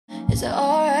Is it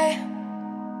alright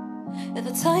if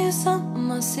I tell you some of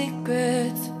my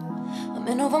secrets? I'm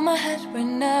in over my head right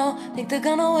now, think they're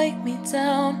gonna weigh me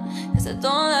down, cause I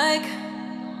don't like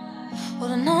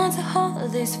holding on to all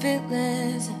of these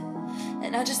feelings,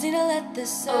 and I just need to let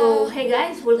this out. Oh, hey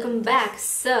guys, welcome back.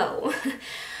 So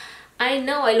I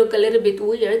know I look a little bit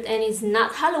weird and it's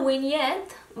not Halloween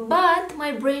yet, but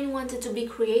my brain wanted to be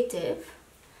creative.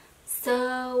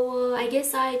 So I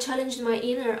guess I challenged my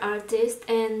inner artist,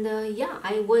 and yeah,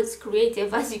 I was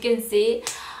creative. As you can see,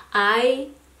 I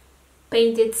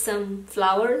painted some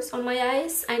flowers on my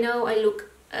eyes. I know I look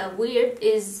weird,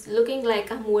 is looking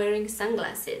like I'm wearing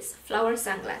sunglasses, flower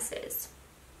sunglasses.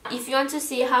 If you want to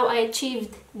see how I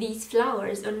achieved these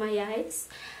flowers on my eyes,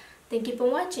 then keep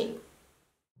on watching.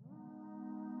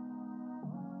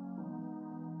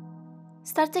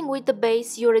 Starting with the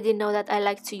base, you already know that I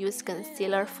like to use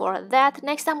concealer for that.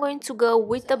 Next, I'm going to go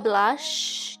with the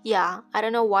blush. Yeah, I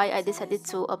don't know why I decided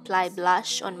to apply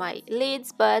blush on my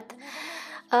lids, but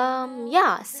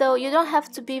yeah, so you don't have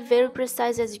to be very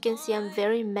precise. As you can see, I'm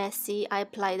very messy. I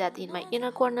apply that in my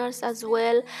inner corners as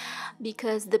well,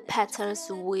 because the petals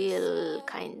will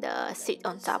kind of sit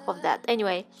on top of that.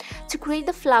 Anyway, to create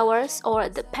the flowers or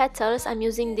the petals, I'm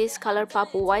using this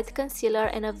Colourpop white concealer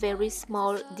and a very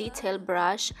small detail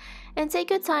brush. And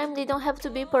take your time, they don't have to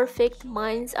be perfect.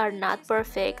 Mines are not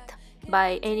perfect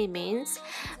by any means,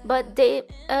 but they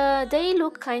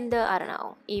look kinda, I don't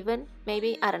know, even,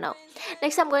 maybe, I don't know.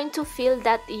 Next, I'm going to fill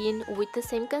that in with the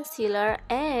same concealer,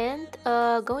 and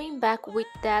going back with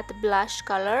that blush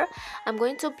color, I'm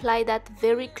going to apply that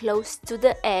very close to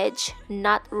the edge,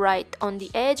 not right on the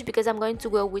edge, because I'm going to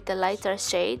go with a lighter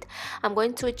shade. I'm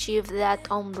going to achieve that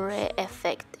ombre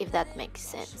effect, if that makes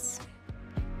sense.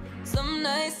 Some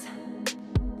nights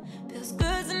feels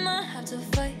good and I have to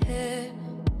fight it.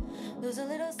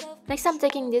 Next, I'm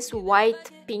taking this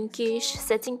white pinkish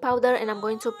setting powder and I'm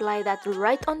going to apply that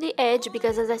right on the edge,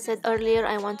 because as I said earlier,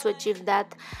 I want to achieve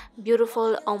that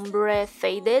beautiful ombre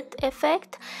faded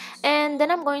effect. And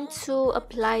then I'm going to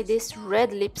apply this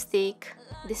red lipstick.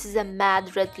 This is a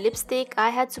matte red lipstick. I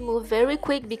had to move very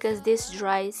quick because this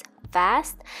dries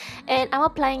fast, and I'm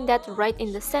applying that right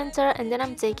in the center. And then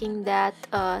I'm taking that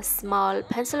small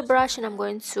pencil brush and I'm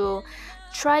going to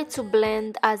try to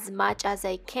blend as much as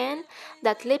I can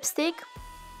that lipstick.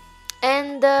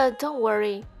 And don't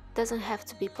worry, doesn't have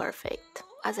to be perfect,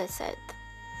 as I said.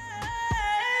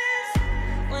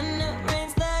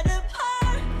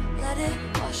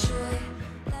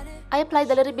 I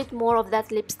applied a little bit more of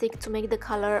that lipstick to make the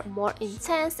color more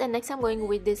intense, and next I'm going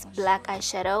with this black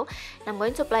eyeshadow and I'm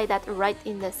going to apply that right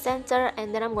in the center,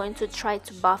 and then I'm going to try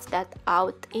to buff that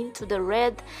out into the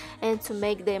red and to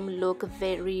make them look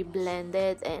very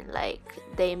blended and like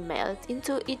they melt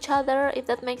into each other, if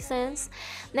that makes sense.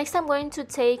 Next, I'm going to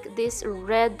take this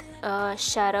red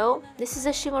shadow. This is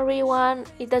a shimmery one.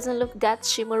 It doesn't look that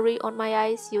shimmery on my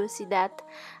eyes, you'll see that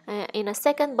in a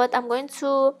second, but I'm going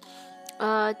to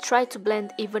try to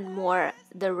blend even more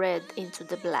the red into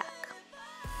the black.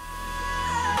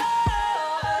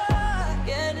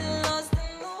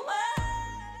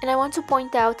 And I want to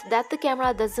point out that the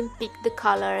camera doesn't pick the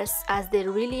colors as they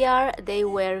really are. They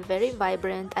were very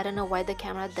vibrant. I don't know why the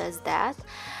camera does that.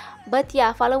 But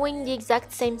yeah, following the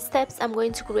exact same steps, I'm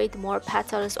going to create more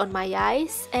petals on my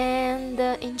eyes and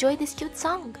enjoy this cute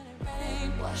song.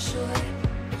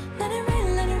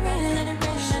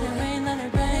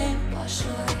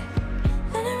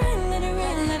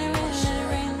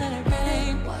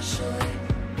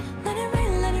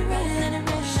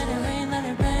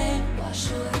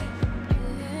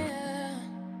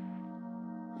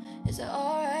 Is it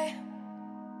alright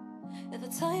if I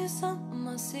tell you some of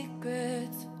my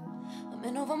secrets? I'm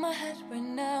in over my head right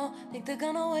now, think they're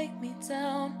gonna weigh me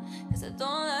down, cause I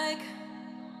don't like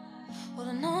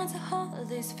holding on to all of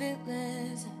these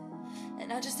feelings,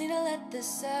 and I just need to let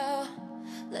this out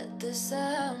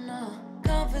now.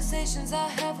 Conversations I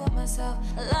have with myself,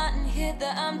 a lot in here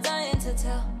that I'm dying to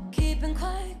tell, keeping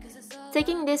quiet.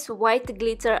 Taking this white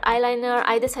glitter eyeliner,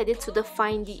 I decided to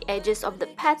define the edges of the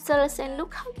petals, and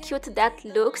look how cute that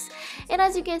looks. And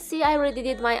as you can see, I already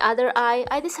did my other eye.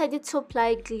 I decided to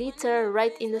apply glitter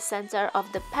right in the center of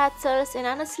the petals, and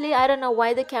honestly, I don't know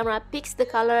why the camera picks the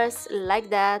colors like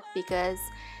that, because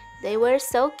they were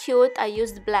so cute. I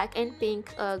used black and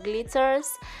pink glitters.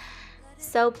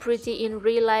 So pretty in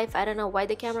real life. I don't know why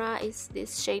the camera is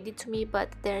this shady to me, but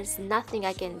there's nothing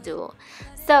I can do.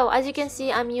 So as you can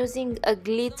see, I'm using a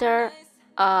glitter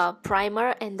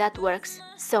primer, and that works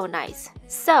so nice.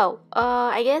 So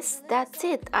I guess that's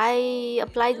it. I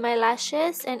applied my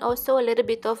lashes and also a little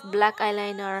bit of black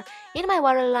eyeliner in my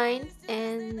waterline,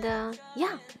 and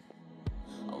yeah.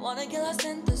 wanna get lost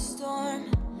in the storm,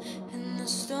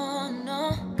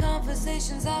 no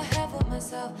conversations I have with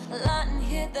myself, a lot in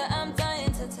here that I'm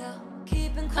dying to tell.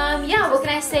 Yeah, what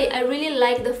can I say? I really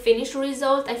like the finished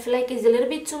result. I feel like it's a little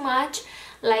bit too much,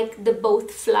 like the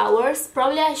both flowers.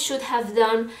 Probably I should have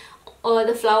done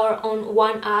the flower on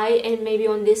one eye, and maybe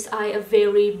on this eye a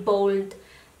very bold,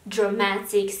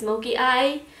 dramatic, smoky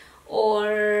eye,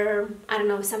 or I don't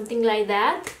know, something like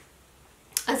that.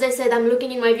 As I said, I'm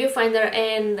looking in my viewfinder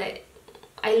and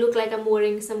I look like I'm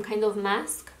wearing some kind of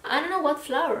mask. I don't know what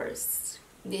flowers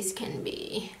this can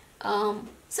be.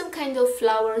 Some kind of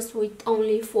flowers with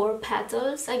only 4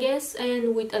 petals, I guess,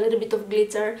 and with a little bit of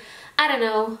glitter. I don't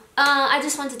know. I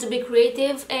just wanted to be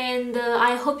creative, and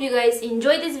I hope you guys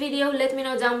enjoyed this video. Let me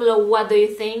know down below, what do you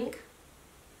think?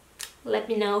 Let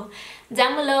me know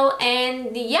down below,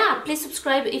 and yeah, please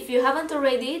subscribe if you haven't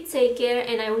already. Take care,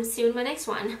 and I will see you in my next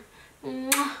one.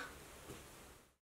 Mwah.